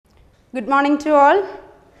Good morning to all.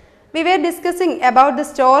 We were discussing about the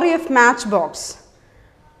story of Matchbox.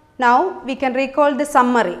 Now we can recall the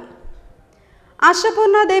summary.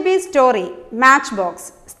 Ashapurna Devi's story,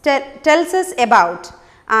 Matchbox, tells us about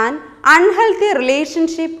an unhealthy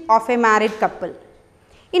relationship of a married couple.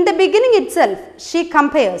 In the beginning itself, she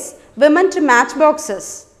compares women to matchboxes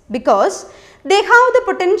because they have the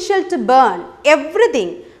potential to burn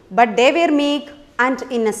everything, but they were meek and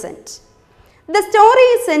innocent. The story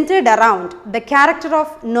is centered around the character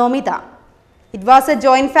of Nomita. It was a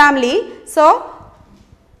joint family, so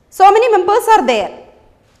many members are there.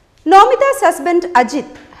 Nomita's husband Ajit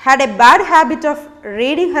had a bad habit of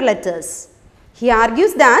reading her letters. He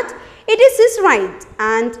argues that it is his right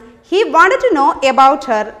and he wanted to know about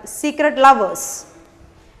her secret lovers.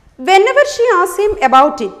 Whenever she asked him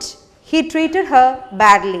about it, he treated her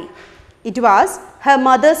badly. It was her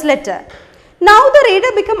mother's letter. Now the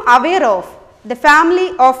reader becomes aware of the family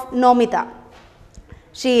of Nomita.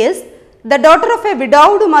 She is the daughter of a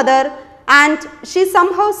widowed mother and she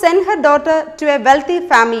somehow sent her daughter to a wealthy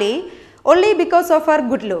family only because of her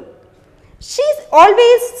good look. She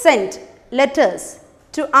always sent letters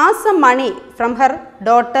to ask some money from her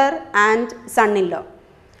daughter and son-in-law.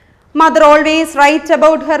 Mother always writes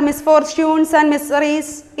about her misfortunes and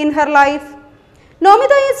miseries in her life.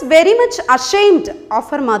 Nomita is very much ashamed of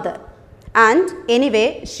her mother, and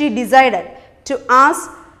anyway she decided to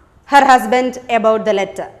ask her husband about the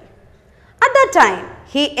letter. At that time,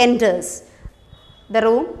 he enters the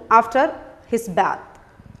room after his bath.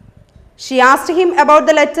 She asked him about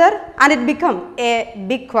the letter and it became a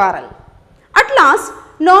big quarrel. At last,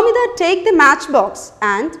 Nomita take the matchbox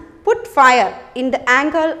and put fire in the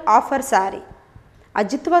angle of her sari.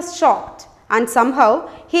 Ajit was shocked and somehow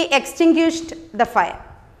he extinguished the fire.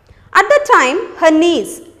 At that time, her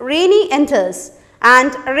niece Rejani enters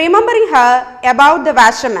and remembering her about the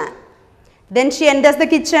washerman. Then she enters the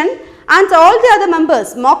kitchen and all the other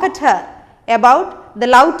members mock at her about the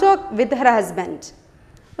love talk with her husband.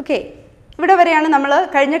 Okay, ഇവിടെ വരെയാണ് നമ്മൾ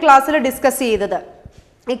കഴിഞ്ഞ ക്ലാസ്സിൽ discuss ചെയ്തത്.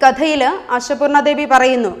 ഈ കഥയിൽ ആശപൂർണ ദേവി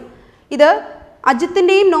പറയുന്നു, ഇത്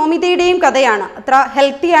അജിത്തിൻ്റെയും നോമിതയുടെയും കഥയാണ്. അത്ര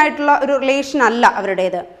ഹെൽത്തി ആയിട്ടുള്ള ഒരു റിലേഷൻ അല്ല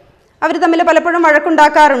അവരുടേത്. അവർ തമ്മിൽ പലപ്പോഴും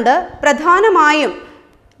വഴക്കുണ്ടാക്കാറുണ്ട്. പ്രധാനമായും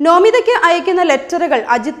നോമിതയ്ക്ക് അയക്കുന്ന ലെറ്ററുകൾ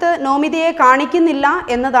അജിത്ത് നോമിതയെ കാണിക്കുന്നില്ല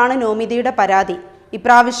എന്നതാണ് നോമിതയുടെ പരാതി.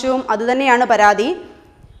 ഇപ്രാവശ്യവും അതുതന്നെയാണ് പരാതി.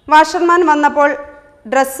 വാഷർമാൻ വന്നപ്പോൾ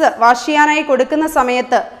ഡ്രസ്സ് വാഷ് ചെയ്യാനായി കൊടുക്കുന്ന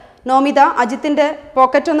സമയത്ത് നോമിത അജിത്തിൻ്റെ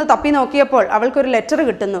പോക്കറ്റ് ഒന്ന് തപ്പി നോക്കിയപ്പോൾ അവൾക്കൊരു ലെറ്റർ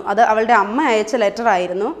കിട്ടുന്നു. അത് അവളുടെ അമ്മ അയച്ച ലെറ്റർ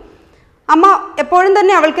ആയിരുന്നു. അമ്മ എപ്പോഴും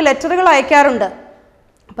തന്നെ അവൾക്ക് ലെറ്ററുകൾ അയക്കാറുണ്ട്.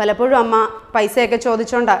 പലപ്പോഴും അമ്മ പൈസയൊക്കെ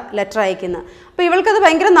ചോദിച്ചുകൊണ്ടാണ് ലെറ്റർ അയക്കുന്നത്. അപ്പോൾ ഇവൾക്കത്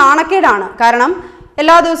ഭയങ്കര നാണക്കേടാണ്. കാരണം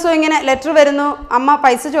എല്ലാ ദിവസവും ഇങ്ങനെ ലെറ്റർ വരുന്നു, അമ്മ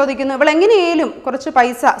പൈസ ചോദിക്കുന്നു, ഇവളെങ്ങനെയും കുറച്ച്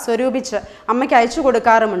പൈസ സ്വരൂപിച്ച് അമ്മയ്ക്ക് അയച്ചു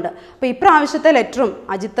കൊടുക്കാറുമുണ്ട്. അപ്പോൾ ഇപ്രാവശ്യത്തെ ലെറ്ററും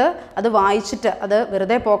അജിത്ത് അത് വായിച്ചിട്ട് അത്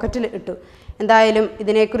വെറുതെ പോക്കറ്റിൽ ഇട്ടു. എന്തായാലും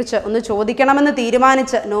ഇതിനെക്കുറിച്ച് ഒന്ന് ചോദിക്കണമെന്ന്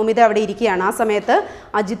തീരുമാനിച്ച് നോമിത അവിടെ ഇരിക്കുകയാണ്. ആ സമയത്ത്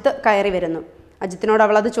അജിത്ത് കയറി വരുന്നു. അജിത്തിനോട്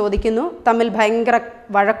അവളത് ചോദിക്കുന്നു. തമ്മിൽ ഭയങ്കര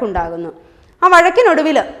വഴക്കുണ്ടാകുന്നു. ആ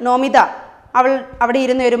വഴക്കിനൊടുവിൽ നോമിത അവിടെ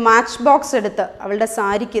ഇരുന്ന ഒരു മാച്ച് ബോക്സ് എടുത്ത് അവളുടെ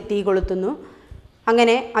സാരിക്ക് തീ കൊളുത്തുന്നു.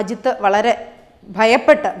 അങ്ങനെ അജിത്ത് വളരെ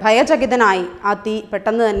ഭയചകിതനായി ആ തീ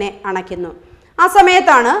പെട്ടെന്ന് തന്നെ അണയ്ക്കുന്നു. ആ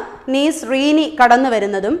സമയത്താണ് നീസ് റീനി കടന്നു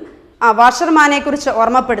വരുന്നതും ആ വാഷർമാനെക്കുറിച്ച്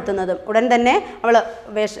ഓർമ്മപ്പെടുത്തുന്നതും. ഉടൻ തന്നെ അവൾ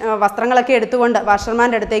വസ്ത്രങ്ങളൊക്കെ എടുത്തുകൊണ്ട്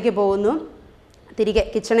വാഷർമാൻ്റെ അടുത്തേക്ക് പോകുന്നു. തിരികെ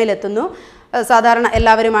കിച്ചണിലെത്തുന്നു. സാധാരണ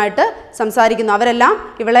എല്ലാവരുമായിട്ട് സംസാരിക്കുന്നു. അവരെല്ലാം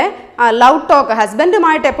ഇവളെ ലവ് ടോക്ക്,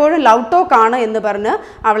 ഹസ്ബൻഡുമായിട്ട് എപ്പോഴും ലവ് ടോക്കാണ് എന്ന് പറഞ്ഞ്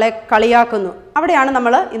അവളെ കളിയാക്കുന്നു. അവിടെയാണ്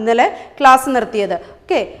നമ്മൾ ഇന്നലെ ക്ലാസ് നിർത്തിയത്.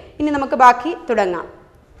 ഓക്കെ, ഇനി നമുക്ക് ബാക്കി തുടങ്ങാം.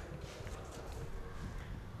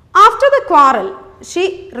 After the quarrel she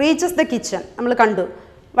reaches the kitchen. നമ്മൾ കണ്ടു,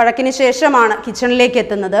 വഴക്കിന് ശേഷമാണ് കിച്ചണിലേക്ക്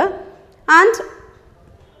എത്തുന്നത്.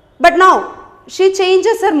 But now she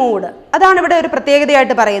changes Har mood. അതാണ് ഇവിടെ ഒരു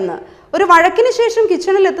പ്രത്യേകതയായിട്ട് പറയുന്നത്. ഒരു വഴക്കിന് ശേഷം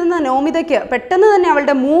കിച്ചണിൽ എത്തുന്ന നോമിതയ്ക്ക് പെട്ടെന്ന് തന്നെ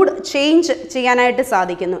അവളുടെ മൂഡ് ചേഞ്ച് ചെയ്യാനായിട്ട്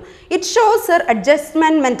സാധിക്കുന്നു. It shows Har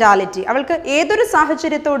adjustment mentality. അവൾക്ക് ഏതൊരു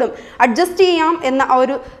സാഹചര്യത്തോടും അഡ്ജസ്റ്റ് ചെയ്യാം എന്ന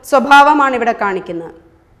ഒരു സ്വഭാവമാണ് ഇവിടെ കാണിക്കുന്നത്.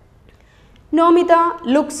 Nomita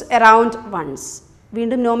looks around once.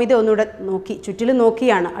 വീണ്ടും നോമിത ഒന്നുകൂടെ നോക്കി, ചുറ്റിലും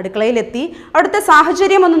നോക്കിയാണ്. അടുക്കളയിലെത്തി അവിടുത്തെ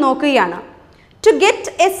സാഹചര്യം ഒന്ന് നോക്കുകയാണ്. To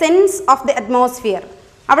get A sense of the atmosphere.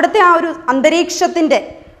 അവിടുത്തെ ആ ഒരു അന്തരീക്ഷത്തിൻ്റെ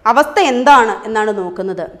അവസ്ഥ എന്താണ് എന്നാണ്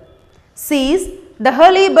നോക്കുന്നത്. സീസ് the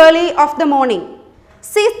ഹേർലി Berly of the morning.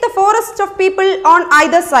 സീസ് the forest of people on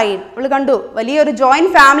either side. അവൾ കണ്ടു, വലിയൊരു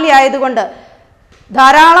ജോയിൻറ്റ് ഫാമിലി ആയതുകൊണ്ട്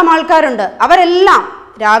ധാരാളം ആൾക്കാരുണ്ട്. അവരെല്ലാം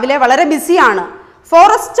രാവിലെ വളരെ ബിസിയാണ്.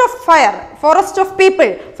 Forest of fire, forest of people.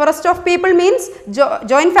 Forest of people means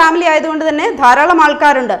joint family ആയതുകൊണ്ട് തന്നെ ധാരാളം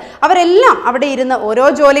ആൾക്കാരുണ്ട്. അവരെല്ലാം അവിടെ ഇരുന്ന് ഓരോ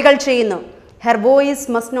ജോലികൾ ചെയ്യുന്നു. Her voice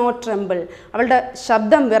must not ട്രെമ്പിൾ. അവളുടെ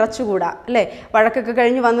ശബ്ദം വിറച്ചുകൂടാ അല്ലേ? വഴക്കൊക്കെ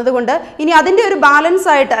കഴിഞ്ഞ് വന്നതുകൊണ്ട് ഇനി അതിൻ്റെ ഒരു ബാലൻസ്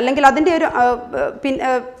ആയിട്ട് അല്ലെങ്കിൽ അതിൻ്റെ ഒരു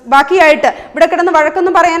ബാക്കിയായിട്ട് ഇവിടെ കിടന്ന്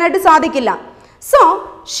വഴക്കൊന്നും പറയാനായിട്ട് സാധിക്കില്ല. So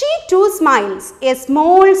she to smiles A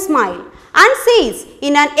small smile and says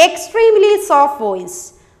in an extremely soft voice.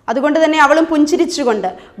 അതുകൊണ്ട് തന്നെ അവളും പുഞ്ചിരിച്ചുകൊണ്ട്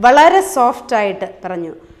വളരെ സോഫ്റ്റ് ആയിട്ട്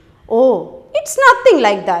പറഞ്ഞു, oh it's nothing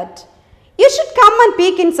like that. You should come and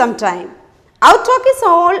peak in some time. Our talk is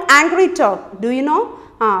all angry talk, do you know?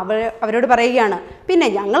 അവരോട് പറയുകയാണ്, പിന്നെ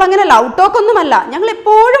ഞങ്ങൾ അങ്ങനെ ലവ് ടോക്ക് ഒന്നുമല്ല, ഞങ്ങൾ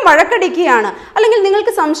എപ്പോഴും വഴക്കടിക്കുകയാണ്. അല്ലെങ്കിൽ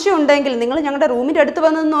നിങ്ങൾക്ക് സംശയം ഉണ്ടെങ്കിൽ നിങ്ങൾ ഞങ്ങളുടെ റൂമിൻ്റെ അടുത്ത്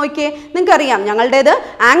വന്ന് നോക്കിയേ, നിങ്ങൾക്കറിയാം ഞങ്ങളുടേത്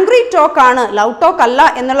ആംഗ്രി ടോക്കാണ്, ലവ് ടോക്ക് അല്ല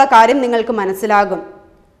എന്നുള്ള കാര്യം നിങ്ങൾക്ക് മനസ്സിലാകും.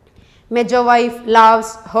 Major wife laughs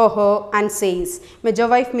ho ho and says. Major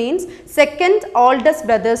wife means second oldest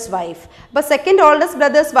brother's wife. But second oldest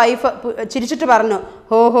brother's wife ചിരിച്ചിട്ട് പറഞ്ഞു,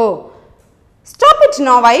 ho ho. Stop it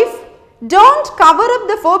no wife. Don't cover up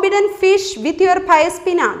the forbidden fish with your pious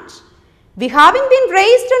spinach. We haven't been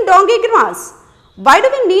raised on donkey grass. Why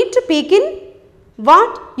do we need to peek in?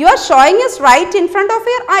 What? You are showing us right in front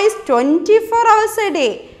of your eyes 24 hours a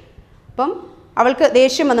day. അപ്പം അവൾക്ക്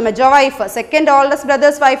ദേഷ്യം വന്നു. Mejo wife, second oldest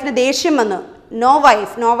brothers വൈഫിന് ദേഷ്യം വന്നു. No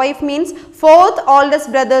wife means fourth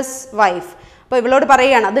oldest brothers wife. അപ്പോൾ ഇവളോട്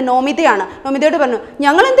പറയുകയാണ്, അത് നോമിതയാണ്. നോമിതയോട് പറഞ്ഞു,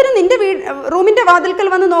 ഞങ്ങൾ എന്തിനും നിൻ്റെ റൂമിൻ്റെ വാതിൽക്കൽ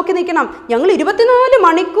വന്ന് നോക്കി നിൽക്കണം? ഞങ്ങൾ 24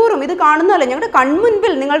 മണിക്കൂറും ഇത് കാണുന്നതല്ലേ, ഞങ്ങളുടെ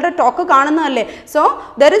കൺമുൻപിൽ നിങ്ങളുടെ talk കാണുന്നതല്ലേ. So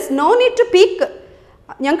there is no need to peak.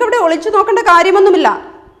 ഞങ്ങൾക്ക് ഇവിടെ ഒളിച്ചു നോക്കേണ്ട കാര്യമൊന്നുമില്ല.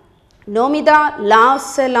 Nomita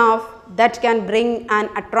laughs a laugh that can bring an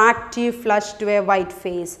attractive flush to a white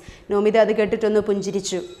face. Nomita അത് കേട്ടിട്ടൊന്ന്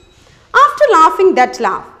പുഞ്ചിരിച്ചു. After laughing that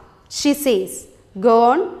laugh, she says, go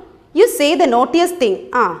on, you say the naughtiest thing.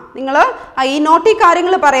 നിങ്ങൾ ഈ naughty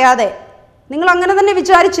കാര്യങ്ങൾ പറയാതെ നിങ്ങൾ അങ്ങനെ തന്നെ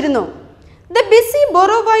വിചാരിച്ചിരുന്നു. The busy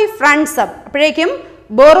borrow wife runs up. അപ്പോഴേക്കും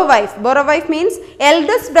borrow wife means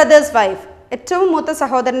eldest brother's wife, ഏറ്റവും മൂത്ത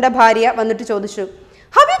സഹോദരൻ്റെ ഭാര്യ വന്നിട്ട് ചോദിച്ചു,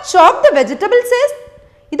 have you chopped the vegetables?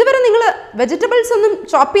 ഇതുവരെ നിങ്ങൾ വെജിറ്റബിൾസ് ഒന്നും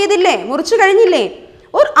ചോപ്പ് ചെയ്തില്ലേ, മുറിച്ചു കഴിഞ്ഞില്ലേ?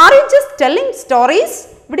 Or are you just telling stories?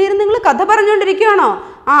 ഇവിടെ ഇരുന്ന് നിങ്ങൾ കഥ പറഞ്ഞുകൊണ്ടിരിക്കുകയാണോ?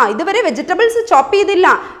 ഇതുവരെ വെജിറ്റബിൾസ് ചോപ്പ് ചെയ്തില്ല,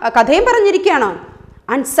 കഥയും പറഞ്ഞിരിക്കുകയാണോ?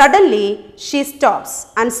 And suddenly she stops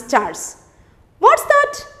and starts. What's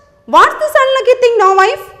that? What's this unlucky thing no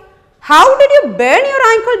wife? How did you burn your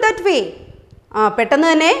angle that way? പെട്ടെന്ന്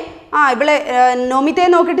തന്നെ ഇവളെ നോമിതയെ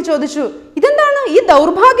നോക്കിയിട്ട് ചോദിച്ചു, ഇതെന്താണ് ഈ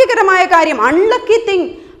ദൗർഭാഗ്യകരമായ കാര്യം? Unlucky thing.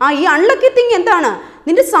 ഈ അൺലക്കി തിങ് എന്താണ്?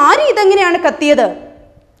 നിന്റെ സാരി ഇതെങ്ങനെയാണ് കത്തിയത്?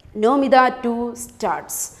 Nomita to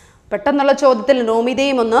starts. പെട്ടെന്നുള്ള ചോദ്യത്തിൽ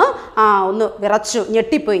നോമിതയും ഒന്ന് വിറച്ചു,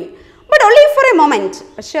 ഞെട്ടിപ്പോയി. But only four A moment.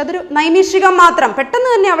 പക്ഷെ അതൊരു നൈമിഷികം മാത്രം. പെട്ടെന്ന്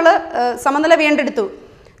തന്നെ അവള് സമനില വീണ്ടെടുത്തു.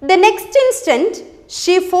 The next instant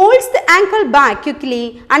she folds the angle back quickly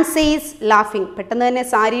and says laughing. പെട്ടെന്ന് തന്നെ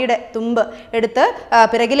സാരിയുടെ തുമ്പ് എടുത്ത്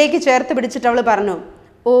പിറകിലേക്ക് ചേർത്ത് പിടിച്ചിട്ട് അവൾ പറഞ്ഞു,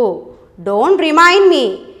 ഓ don't remind me,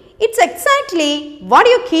 it's exactly what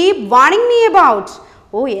you keep warning me about.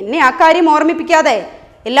 എന്നെ ആ കാര്യം ഓർമ്മിപ്പിക്കാതെ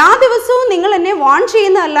എല്ലാ ദിവസവും നിങ്ങൾ എന്നെ വാൺ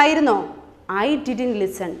ചെയ്യുന്നതല്ലായിരുന്നോ? I didn't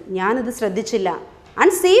listen. ഞാനത് ശ്രദ്ധിച്ചില്ല.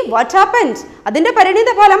 And see what happened. അതിൻ്റെ പരിണിത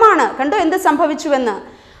ഫലമാണ്. കണ്ടോ എന്ത് സംഭവിച്ചുവെന്ന്.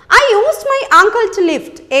 I used my uncle to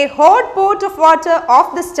lift A hot pot of water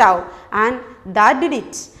of the stove and that did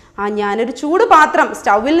it. ഞാനൊരു ചൂട് പാത്രം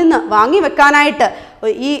സ്റ്റൗവിൽ നിന്ന് വാങ്ങി വെക്കാനായിട്ട്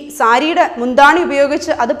ഈ സാരിയുടെ മുന്താണി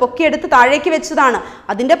ഉപയോഗിച്ച് അത് പൊക്കിയെടുത്ത് താഴേക്ക് വെച്ചതാണ്.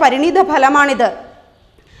 അതിൻ്റെ പരിണിത ഫലമാണിത്.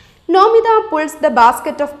 Nomita pulls the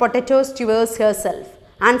basket of potatoes towards herself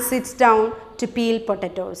and sits down to peel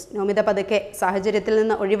potatoes. Nomita പതുക്കെ സാഹചര്യത്തിൽ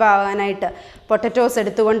നിന്ന് ഒഴിവാകാനായിട്ട് പൊട്ടറ്റോസ്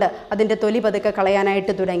എടുത്തുകൊണ്ട് അതിൻ്റെ തൊലി പതുക്കെ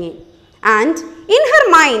കളയാനായിട്ട് തുടങ്ങി. And in her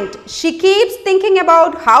mind, she keeps thinking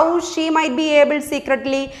about how she might be able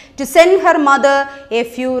secretly to send her mother a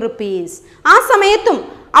few rupees. ആ സമയത്തും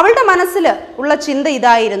അവളുടെ മനസ്സിൽ ഉള്ള ചിന്ത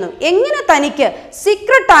ഇതായിരുന്നു, എങ്ങനെ തനിക്ക്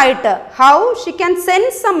സീക്രട്ടായിട്ട് how Xi can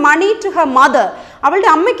send some money to her mother, അവളുടെ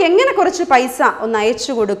അമ്മയ്ക്ക് എങ്ങനെ കുറച്ച് പൈസ ഒന്ന്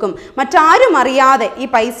അയച്ചു കൊടുക്കും, മറ്റാരും അറിയാതെ ഈ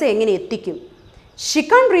പൈസ എങ്ങനെ എത്തിക്കും. Xi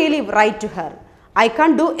can really right to her, I can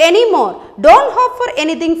do any more, don't hope for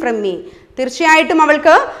anything from me. തീർച്ചയായിട്ടും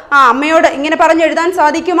അവൾക്ക് അമ്മയോട് ഇങ്ങനെ പറഞ്ഞെഴുതാൻ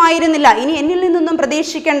സാധിക്കുമായിരുന്നില്ല, ഇനി എന്നിൽ നിന്നൊന്നും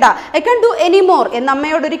പ്രതീക്ഷിക്കേണ്ട, I can do any more എന്ന്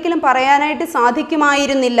അമ്മയോട് ഒരിക്കലും പറയാനായിട്ട്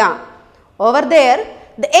സാധിക്കുമായിരുന്നില്ല. Over there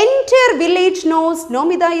the entire village knows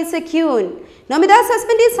Nomita is a queen. Nomita's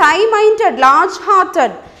husband is high-minded,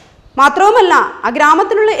 large-hearted. മാത്രവുമല്ല ആ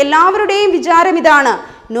ഗ്രാമത്തിലുള്ള എല്ലാവരുടെയും വിചാരം ഇതാണ്,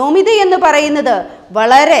 നോമിത എന്ന് പറയുന്നത്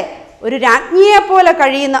വളരെ ഒരു രാജ്ഞിയെ പോലെ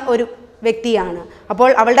കഴിയുന്ന ഒരു വ്യക്തിയാണ്. അപ്പോൾ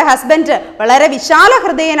അവളുടെ ഹസ്ബൻഡ് വളരെ വിശാല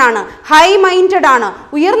ഹൃദയനാണ്, ഹൈ മൈൻഡഡ് ആണ്,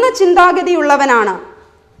 ഉയർന്ന ചിന്താഗതിയുള്ളവനാണ്.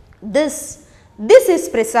 This is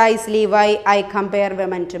precisely why I compare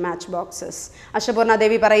women to matchboxes. അശപൂർണ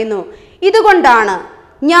ദേവി പറയുന്നു, ഇതുകൊണ്ടാണ്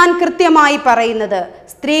ഞാൻ കൃത്യമായി പറയുന്നത്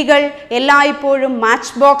സ്ത്രീകൾ എല്ലായ്പ്പോഴും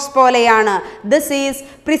മാച്ച് ബോക്സ് പോലെയാണ്. This is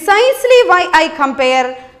precisely Y I compare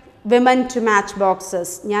women to match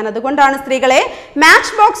boxes. ഞാൻ അതുകൊണ്ടാണ് സ്ത്രീകളെ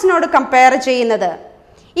മാച്ച് ബോക്സിനോട് കമ്പയർ ചെയ്യുന്നത്.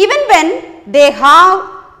 Even when they have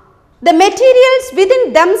the materials within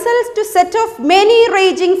themselves to set off many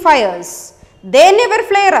raging fires, they never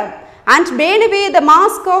flare up and burn away the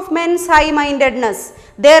mask of men's high-mindedness,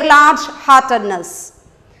 their large-heartedness.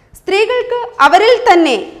 സ്ത്രീകൾക്ക് അവരിൽ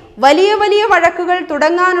തന്നെ വലിയ വലിയ വഴക്കുകൾ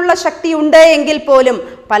തുടങ്ങാനുള്ള ശക്തി ഉണ്ട് എങ്കിൽ പോലും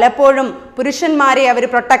പലപ്പോഴും പുരുഷന്മാരെ അവർ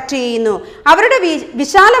പ്രൊട്ടക്റ്റ് ചെയ്യുന്നു. അവരുടെ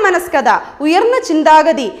വിശാല മനസ്കത, ഉയർന്ന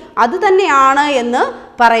ചിന്താഗതി അത് തന്നെയാണ് എന്ന്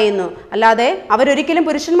പറയുന്നു. അല്ലാതെ അവരൊരിക്കലും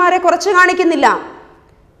പുരുഷന്മാരെ കുറച്ച് കാണിക്കുന്നില്ല.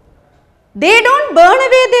 They don't burn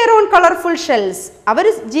away their own colorful shells. അവർ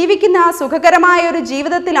ജീവിക്കുന്ന ആ സുഖകരമായ ഒരു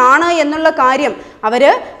ജീവിതത്തിലാണ് എന്നുള്ള കാര്യം അവർ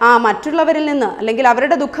മറ്റുള്ളവരിൽ നിന്ന് അല്ലെങ്കിൽ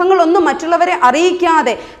അവരുടെ ദുഃഖങ്ങളൊന്നും മറ്റുള്ളവരെ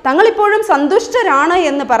അറിയിക്കാതെ തങ്ങളിപ്പോഴും സന്തുഷ്ടരാണ്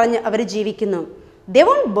എന്ന് പറഞ്ഞ് അവർ ജീവിക്കുന്നു. They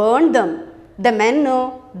won't burn them. The men know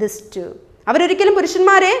this too. അവരൊരിക്കലും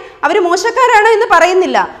പുരുഷന്മാരെ അവർ മോശക്കാരാണ് എന്ന്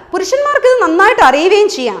പറയുന്നില്ല. പുരുഷന്മാർക്ക് ഇത് നന്നായിട്ട് അറിയുകയും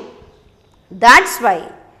ചെയ്യാം. That's why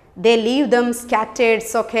they leave them scattered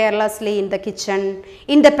so carelessly in the kitchen,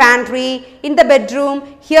 in the pantry, in the bedroom,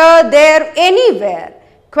 here, there, anywhere.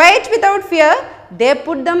 Quite without fear, they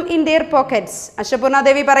put them in their pockets. അശപൂർണ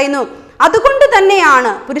ദേവി പറയുന്നു, അതുകൊണ്ട്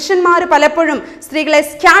തന്നെയാണ് പുരുഷന്മാർ പലപ്പോഴും സ്ത്രീകളെ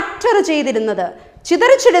സ്കാറ്റർ ചെയ്തിരുന്നത്,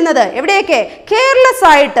 ചിതറിച്ചിടുന്നത്. എവിടെയൊക്കെ? കെയർലെസ്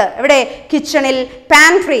ആയിട്ട്. എവിടെ? കിച്ചണിൽ,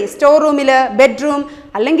 പാൻട്രി, സ്റ്റോർ റൂമിൽ, ബെഡ്റൂം,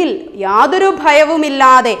 അല്ലെങ്കിൽ യാതൊരു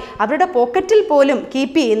ഭയവുമില്ലാതെ അവരുടെ പോക്കറ്റിൽ പോലും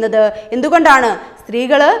കീപ്പ് ചെയ്യുന്നത് എന്തുകൊണ്ടാണ്?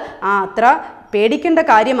 സ്ത്രീകൾ അത്ര പേടിക്കേണ്ട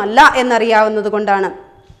കാര്യമല്ല എന്നറിയാവുന്നത് കൊണ്ടാണ്.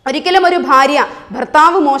 ഒരിക്കലും ഒരു ഭാര്യ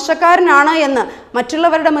ഭർത്താവ് മോശക്കാരനാണ് എന്ന്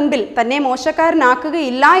മറ്റുള്ളവരുടെ മുൻപിൽ തന്നെ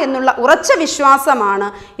മോശക്കാരനാക്കുകയില്ല എന്നുള്ള ഉറച്ച വിശ്വാസമാണ്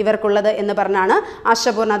ഇവർക്കുള്ളത് എന്ന് പറഞ്ഞാണ്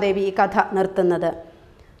ആശപൂർണ ദേവി ഈ കഥ നിർത്തുന്നത്.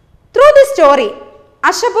 Through the story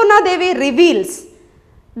ആശപൂർണ Devi reveals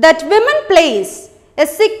that women place A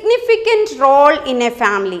significant role in A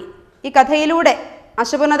family. ഈ കഥയിലൂടെ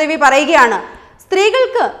ആശപൂർണ ദേവി പറയുകയാണ്,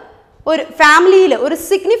 സ്ത്രീകൾക്ക് ഒരു ഫാമിലിയിൽ ഒരു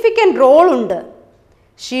സിഗ്നിഫിക്കൻറ്റ് റോൾ ഉണ്ട്.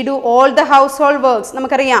 She do all the house hold works.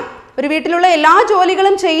 നമുക്കറിയാം, ഒരു വീട്ടിലുള്ള എല്ലാ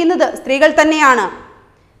ജോലികളും ചെയ്യുന്നത് സ്ത്രീകൾ തന്നെയാണ്.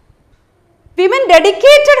 Women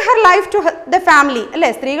dedicated her life to the family.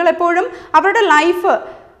 അല്ലേ? സ്ത്രീകൾ എപ്പോഴും അവരുടെ ലൈഫ്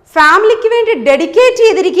ഫാമിലിക്ക് വേണ്ടി ഡെഡിക്കേറ്റ്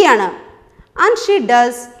ചെയ്തിരിക്കുകയാണ്. And she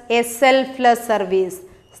does A selfless service.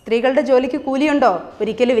 സ്ത്രീകളുടെ ജോലിക്ക് കൂലിയുണ്ടോ?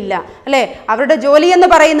 ഒരിക്കലുമില്ല. അല്ലേ? അവരുടെ ജോലി എന്ന്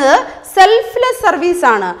പറയുന്നത് സെൽഫ്ലെസ്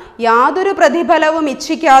സർവീസാണ്, യാതൊരു പ്രതിഫലവും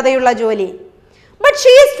ഇച്ഛിക്കാതെയുള്ള ജോലി. But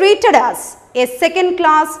she is treated as A second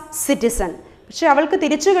class citizen. പക്ഷെ അവൾക്ക്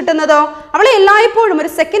തിരിച്ചു കിട്ടുന്നതോ? അവളെ എല്ലായ്പ്പോഴും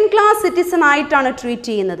ഒരു സെക്കൻഡ് ക്ലാസ് സിറ്റിസൺ ആയിട്ടാണ് ട്രീറ്റ്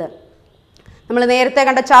ചെയ്യുന്നത്. നമ്മൾ നേരത്തെ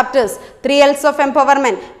കണ്ട chapters, 3 L's of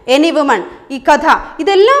empowerment, any woman, ഈ കഥ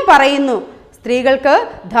ഇതെല്ലാം പറയുന്നു സ്ത്രീകൾക്ക്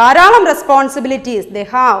ധാരാളം responsibilities, they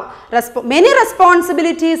have many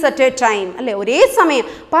responsibilities at A time. അല്ലേ? ഒരേ സമയം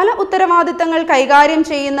പല ഉത്തരവാദിത്തങ്ങൾ കൈകാര്യം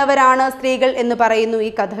ചെയ്യുന്നവരാണ് സ്ത്രീകൾ എന്ന് പറയുന്നു ഈ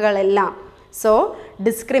കഥകളെല്ലാം. So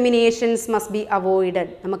discriminations must be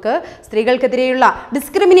avoided. നമുക്ക് സ്ത്രീകൾക്കെതിരെയുള്ള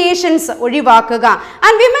ഡിസ്ക്രിമിനേഷൻസ് ഒഴിവാക്കുക.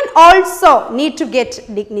 And women also need to get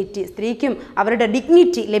dignity. സ്ത്രീക്കും അവരുടെ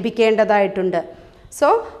dignity ലഭിക്കേണ്ടതായിട്ടുണ്ട്. So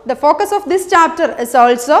the focus of this chapter is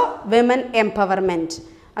also women empowerment.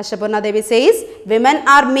 Ashapurna Devi says, women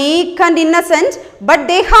are meek and innocent, but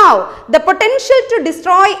they have the potential to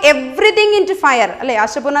destroy everything into fire. അല്ലേ?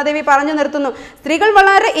 Ashapurna Devi പറഞ്ഞു നിർത്തുന്നു, സ്ത്രീകൾ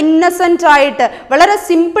വളരെ innocent ആയിട്ട്, വളരെ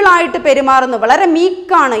simple ആയിട്ട് പെരുമാറുന്നു, വളരെ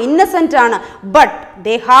മീക്കാണ്, ഇന്നസെൻ്റ് ആണ്. But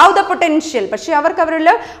they have the potential. പക്ഷേ അവർക്ക്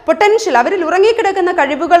അവരുടെ പൊട്ടൻഷ്യൽ, അവരിൽ ഉറങ്ങിക്കിടക്കുന്ന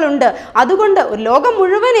കഴിവുകളുണ്ട്. അതുകൊണ്ട് ഒരു ലോകം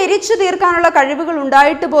മുഴുവൻ എരിച്ചു തീർക്കാനുള്ള കഴിവുകൾ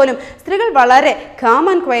ഉണ്ടായിട്ട് പോലും സ്ത്രീകൾ വളരെ കാം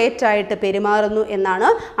ആൻഡ് ക്വയറ്റ് ആയിട്ട് പെരുമാറുന്നു എന്നാണ്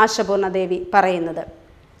ആശപൂർണ ദേവി പറയുന്നത്.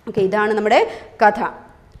 ഓക്കെ, ഇതാണ് നമ്മുടെ കഥ.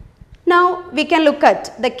 Now we can look at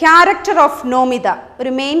the character of Nomita.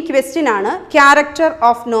 ഒരു മെയിൻ ക്വസ്റ്റ്യൻ ആണ് ക്യാരക്ടർ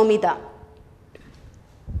ഓഫ് നോമിത.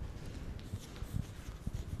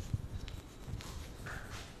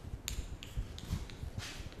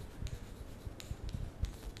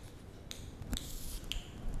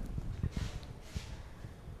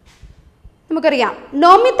 നമുക്കറിയാം,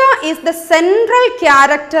 Nomita is the central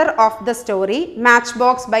character of the story match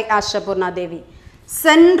box by ആശപൂർണ Devi.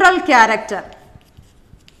 Central character.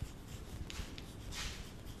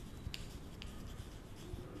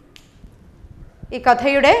 ഈ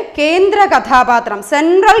കഥയുടെ കേന്ദ്ര കഥാപാത്രം,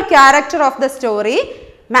 central character of the story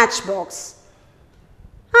match box.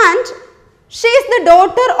 And she is the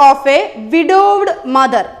daughter of A വിഡോവ്ഡ്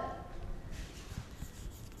mother.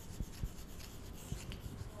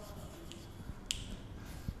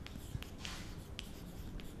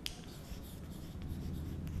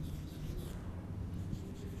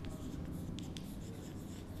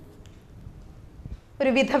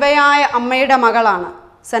 ഒരു വിധവയായ അമ്മയുടെ മകളാണ്.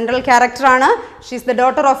 സെൻട്രൽ ക്യാരക്ടറാണ്. She is the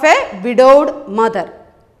daughter of A വിഡോഡ് mother.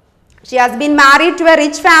 She has been married to A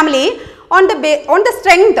rich family on the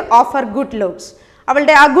strength of her good looks.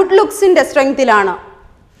 അവളുടെ ആ good ലുക്സിൻ്റെ സ്ട്രെങ്തിലാണ്.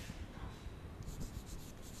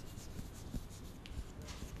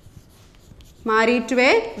 Married to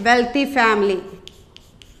a wealthy family.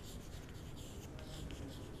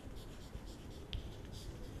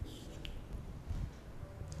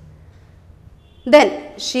 Then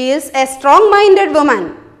she is a strong-minded woman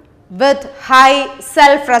with high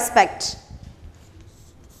self-respect.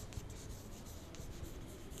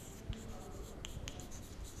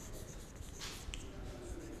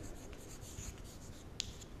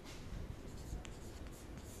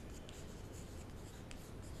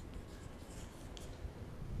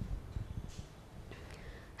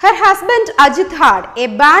 Her husband Ajit had a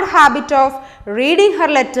bad habit of reading her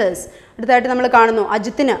letters. അടുത്തായിട്ട് നമ്മൾ കാണുന്നു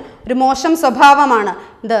അജിത്തിന് ഒരു മോശം സ്വഭാവമാണ്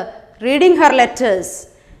the reading her letters.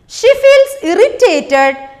 She feels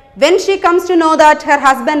irritated when she comes to know that her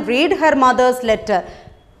husband read her mother's letter.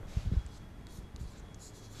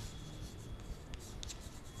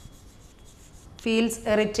 Feels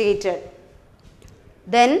irritated.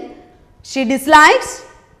 Then she dislikes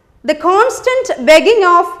the constant begging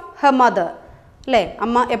of her mother. അല്ലേ,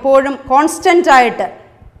 അമ്മ എപ്പോഴും constant ആയിട്ട്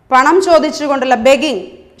പണം ചോദിച്ചുകൊണ്ടുള്ള begging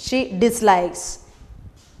she dislikes.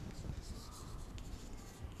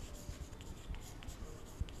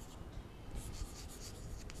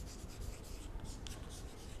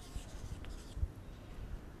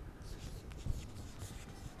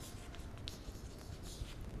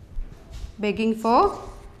 begging for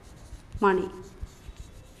money.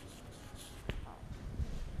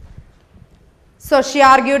 So she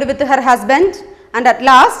argued with her husband and at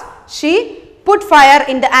last she put fire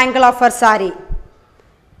in the angle of her sari.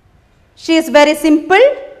 She is very simple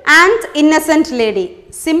and innocent lady.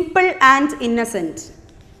 Simple and innocent.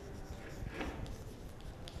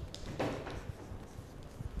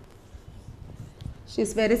 She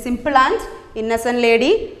is very simple and innocent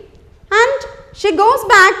lady and she goes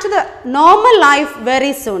back to the normal life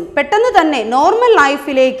very soon. പെട്ടെന്ന് തന്നെ normal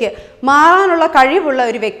ലൈഫിലേക്ക് മാറാനുള്ള കഴിവുള്ള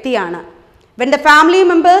ഒരു വ്യക്തിയാണ്. When the family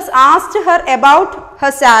members asked her about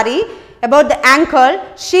her sari, about the ankle,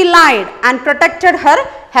 she lied and protected her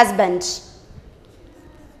husband.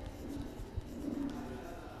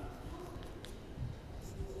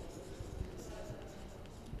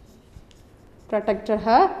 Protected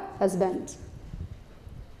her husband.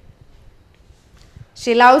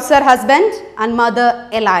 She loves her husband and mother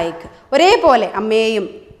alike. ഒരേപോലെ അമ്മയെയും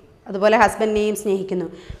അതുപോലെ ഹസ്ബൻഡിനെയും സ്നേഹിക്കുന്നു.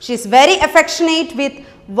 She is very affectionate with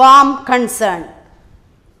warm concern.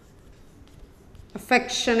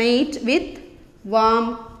 Affectionate with warm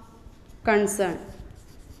concern.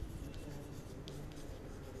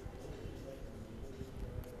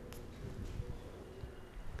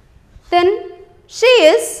 Then she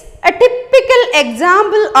is a typical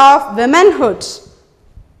example of womanhood.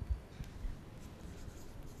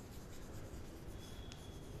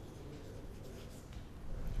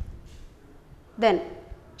 Then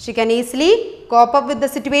she can easily cope up with the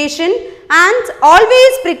situation and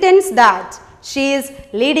always pretends that she is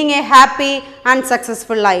leading a happy and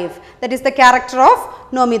successful life. That is the character of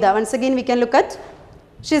Nomida. Once again we can look at,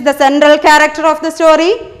 she is the central character of the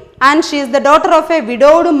story and she is the daughter of a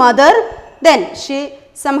widowed mother. Then she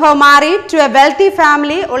somehow married to a wealthy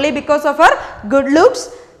family only because of her good looks,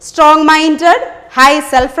 strong-minded, high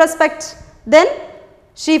self-respect. Then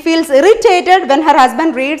she feels irritated when her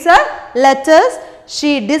husband reads her letters.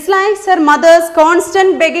 She dislikes her mother's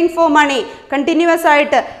constant begging for money. Continuous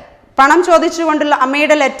ആയിട്ട് പണം ചോദിച്ചുകൊണ്ടുള്ള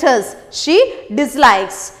അമ്മയുടെ letters she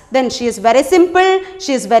dislikes. Then she is very simple,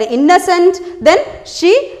 she is very innocent. Then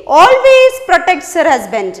she always protects her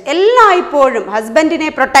husband. എല്ലായ്പ്പോഴും ഹസ്ബൻഡിനെ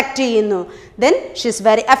protect ചെയ്യുന്നു. Then she is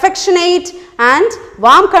very affectionate and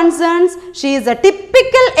warm concerns. She is a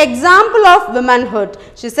typical example of womanhood.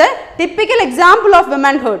 She is a typical example of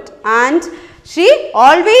womanhood and she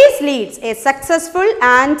always leads a successful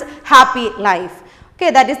and happy life.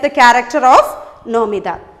 Okay, that is the character of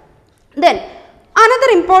Nomida. Then another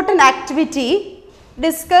important activity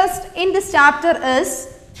discussed in this chapter is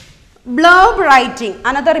blurb writing.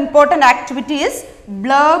 Another important activity is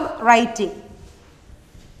blurb writing.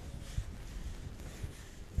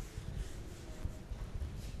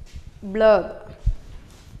 Blurb.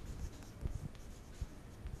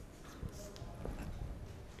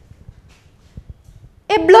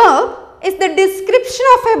 A blurb is the description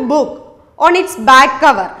of a book on its back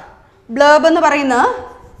cover. Blurb എന്ന് പറയുന്നത്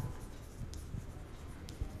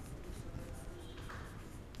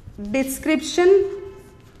description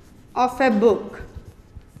of a book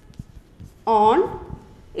on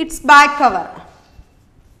its back cover.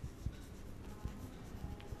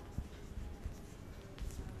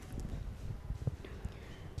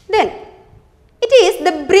 Then it is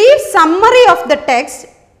the brief summary of the text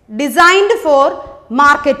designed for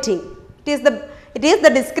marketing. It is the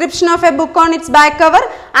description of a book on its back cover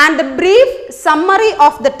and the brief summary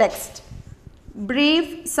of the text.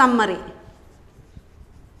 Brief summary.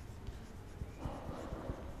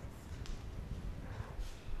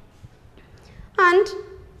 And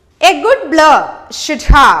a good blurb should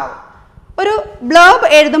have. ഒരു blurb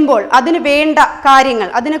എഴുതുമ്പോൾ അതിന് വേണ്ട കാര്യങ്ങൾ,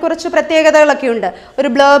 അതിനെ കുറിച്ച് പ്രത്യേകതകളൊക്കെ ഉണ്ട്. ഒരു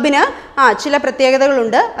ബ്ലർബിന് ചില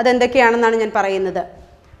പ്രത്യേകതകളുണ്ട്. അതെന്തൊക്കെയാണെന്നാണ് ഞാൻ പറയുന്നത്.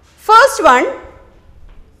 ഫസ്റ്റ് വൺ,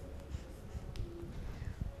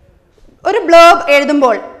 ഒരു ബ്ലർബ്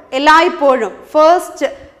എഴുതുമ്പോൾ എല്ലായ്പ്പോഴും ഫസ്റ്റ്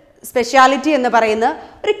സ്പെഷ്യാലിറ്റി എന്ന് പറയുന്നത്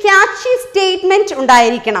ഒരു ക്യാച്ചി സ്റ്റേറ്റ്മെന്റ്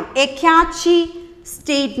ഉണ്ടായിരിക്കണം. A catchy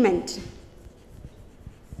statement.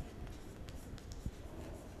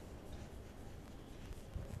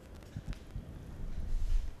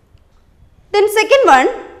 Then second one,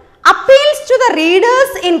 appeals to the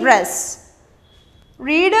reader's interest.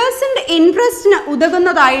 റീഡേഴ്സിൻ്റെ ഇൻട്രസ്റ്റിന്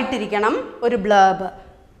ഉതകുന്നതായിട്ടിരിക്കണം ഒരു blurb.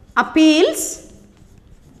 Appeals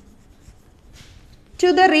to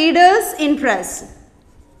the readers interest.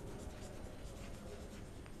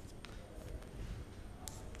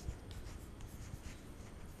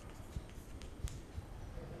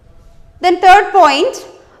 Then third point,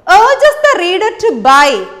 urges the reader to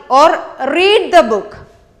buy or read the book.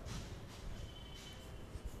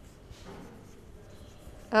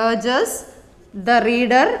 Urges the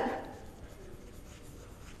reader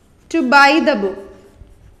to buy the book.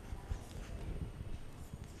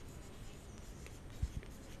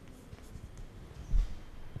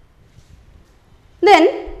 Then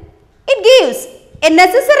it gives a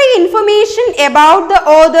necessary information about the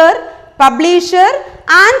author, publisher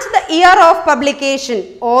and the year of publication.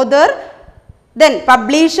 Author, then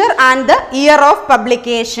publisher and the year of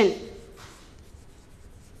publication.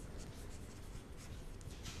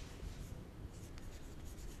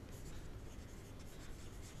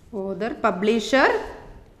 Author, publisher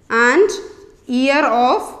and year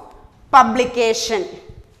of publication.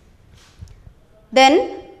 Then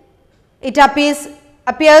it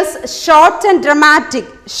appears short and dramatic.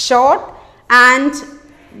 Short and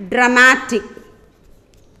dramatic.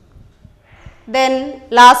 Then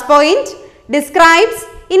last point, describes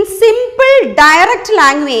in simple direct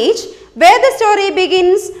language where the story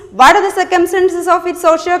begins, what are the circumstances of its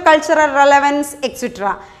socio-cultural relevance,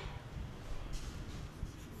 etc.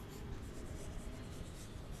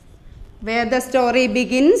 Where the story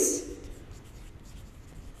begins,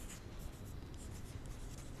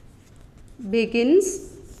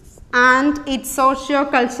 and its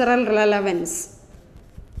socio-cultural relevance.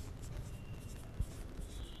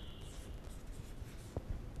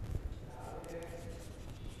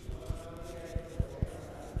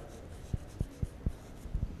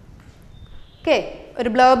 Okay, ഒരു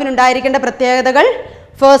ബ്ലർബിന് ഉണ്ടായിരിക്കേണ്ട പ്രത്യേകതകൾ.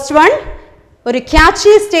 First one, ഒരു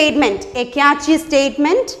catchy statement, A catchy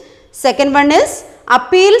statement. Second one is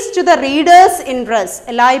appeals to the readers interest.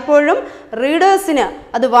 എല്ലായ്പ്പോഴും റീഡേഴ്സിന്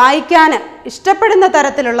അത് വായിക്കാൻ ഇഷ്ടപ്പെടുന്ന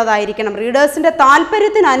തരത്തിലുള്ളതായിരിക്കണം, റീഡേഴ്സിൻ്റെ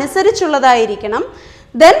താല്പര്യത്തിനനുസരിച്ചുള്ളതായിരിക്കണം.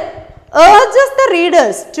 Then urges the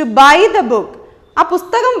readers to buy the book. ആ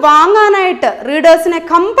പുസ്തകം വാങ്ങാനായിട്ട് റീഡേഴ്സിനെ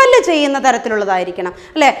കമ്പല് ചെയ്യുന്ന തരത്തിലുള്ളതായിരിക്കണം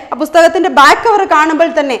അല്ലേ. ആ പുസ്തകത്തിൻ്റെ ബാക്ക് കവർ കാണുമ്പോൾ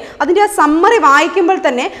തന്നെ, അതിൻ്റെ ആ സമ്മറി വായിക്കുമ്പോൾ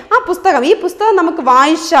തന്നെ ഈ പുസ്തകം നമുക്ക്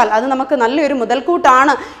വായിച്ചാൽ അത് നമുക്ക് നല്ലൊരു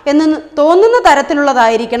മുതൽക്കൂട്ടാണ് എന്ന് തോന്നുന്ന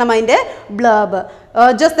തരത്തിലുള്ളതായിരിക്കണം അതിൻ്റെ blurb.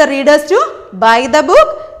 urges the readers to buy the book.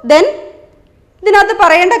 Then ഇതിനകത്ത്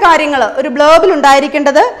പറയേണ്ട കാര്യങ്ങൾ, ഒരു ബ്ലർബിൽ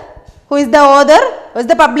ഉണ്ടായിരിക്കേണ്ടത് who is the author, who is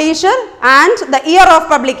the publisher and the year of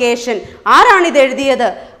publication. ആരാണ് ഇത് എഴുതിയത്,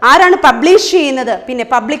 ആരാണ് പബ്ലിഷ് ചെയ്യുന്നത്, പിന്നെ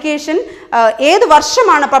പബ്ലിക്കേഷൻ ഏത്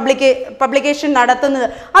വർഷമാണ് പബ്ലിക്കേഷൻ നടത്തുന്നത്,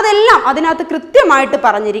 അതെല്ലാം അതിനകത്ത് കൃത്യമായിട്ട്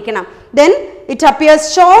പറഞ്ഞിരിക്കണം. Then it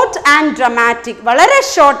appears short and dramatic. വളരെ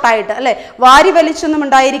ഷോർട്ടായിട്ട് അല്ലേ, വാരി വലിച്ചൊന്നും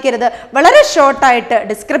ഉണ്ടായിരിക്കരുത്, വളരെ ഷോർട്ടായിട്ട്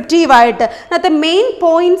ഡിസ്ക്രിപ്റ്റീവായിട്ട് അതിനകത്ത് മെയിൻ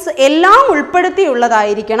പോയിന്റ്സ് എല്ലാം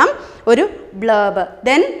ഉൾപ്പെടുത്തിയുള്ളതായിരിക്കണം ഒരു blurb.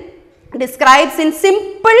 Then describes in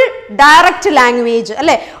simple direct language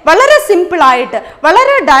അല്ലേ, വളരെ സിമ്പിളായിട്ട്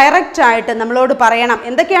വളരെ ഡയറക്റ്റ് ആയിട്ട് നമ്മളോട് പറയണം.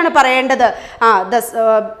 എന്തൊക്കെയാണ് പറയേണ്ടത്,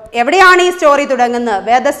 എവിടെയാണ് ഈ സ്റ്റോറി തുടങ്ങുന്നത്,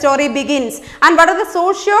 where the story begins and what are the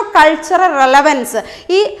socio-cultural relevance.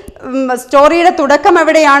 ഈ സ്റ്റോറിയുടെ തുടക്കം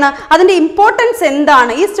എവിടെയാണ്, അതിൻ്റെ ഇമ്പോർട്ടൻസ്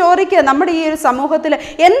എന്താണ്, ഈ സ്റ്റോറിക്ക് നമ്മുടെ ഈ ഒരു സമൂഹത്തിൽ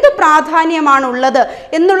എന്ത് പ്രാധാന്യമാണ് ഉള്ളത്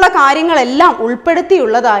എന്നുള്ള കാര്യങ്ങളെല്ലാം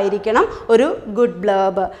ഉൾപ്പെടുത്തിയുള്ളതായിരിക്കണം ഒരു ഗുഡ്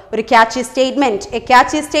ബ്ലർബ്, ഒരു catchy statement. A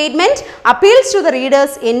catchy statement appeals to the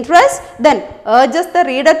reader's interest, then urges the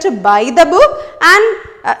reader to buy the book and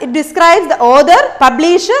it describes the author,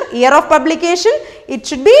 publisher, year of publication, It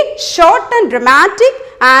should be short and dramatic,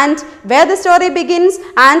 and where the story begins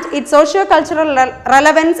and its socio-cultural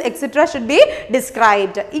relevance etc. should be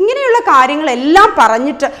described. ഇങ്ങനെയുള്ള കാര്യങ്ങളെല്ലാം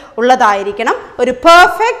പറഞ്ഞിട്ട് ഉള്ളതായിരിക്കണം ഒരു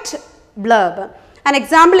perfect blurb. An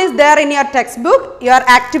example is there in your textbook, your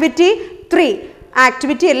activity 3.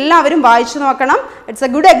 Activity എല്ലാവരും വായിച്ചു നോക്കണം. It's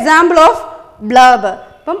a good example of blurb.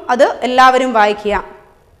 അപ്പം അത് എല്ലാവരും വായിക്കുക.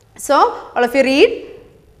 So all of you read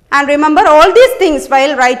and remember all these things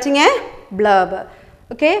while writing a blurb.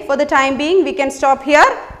 Okay, for the time being we can stop here.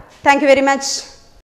 Thank you very much.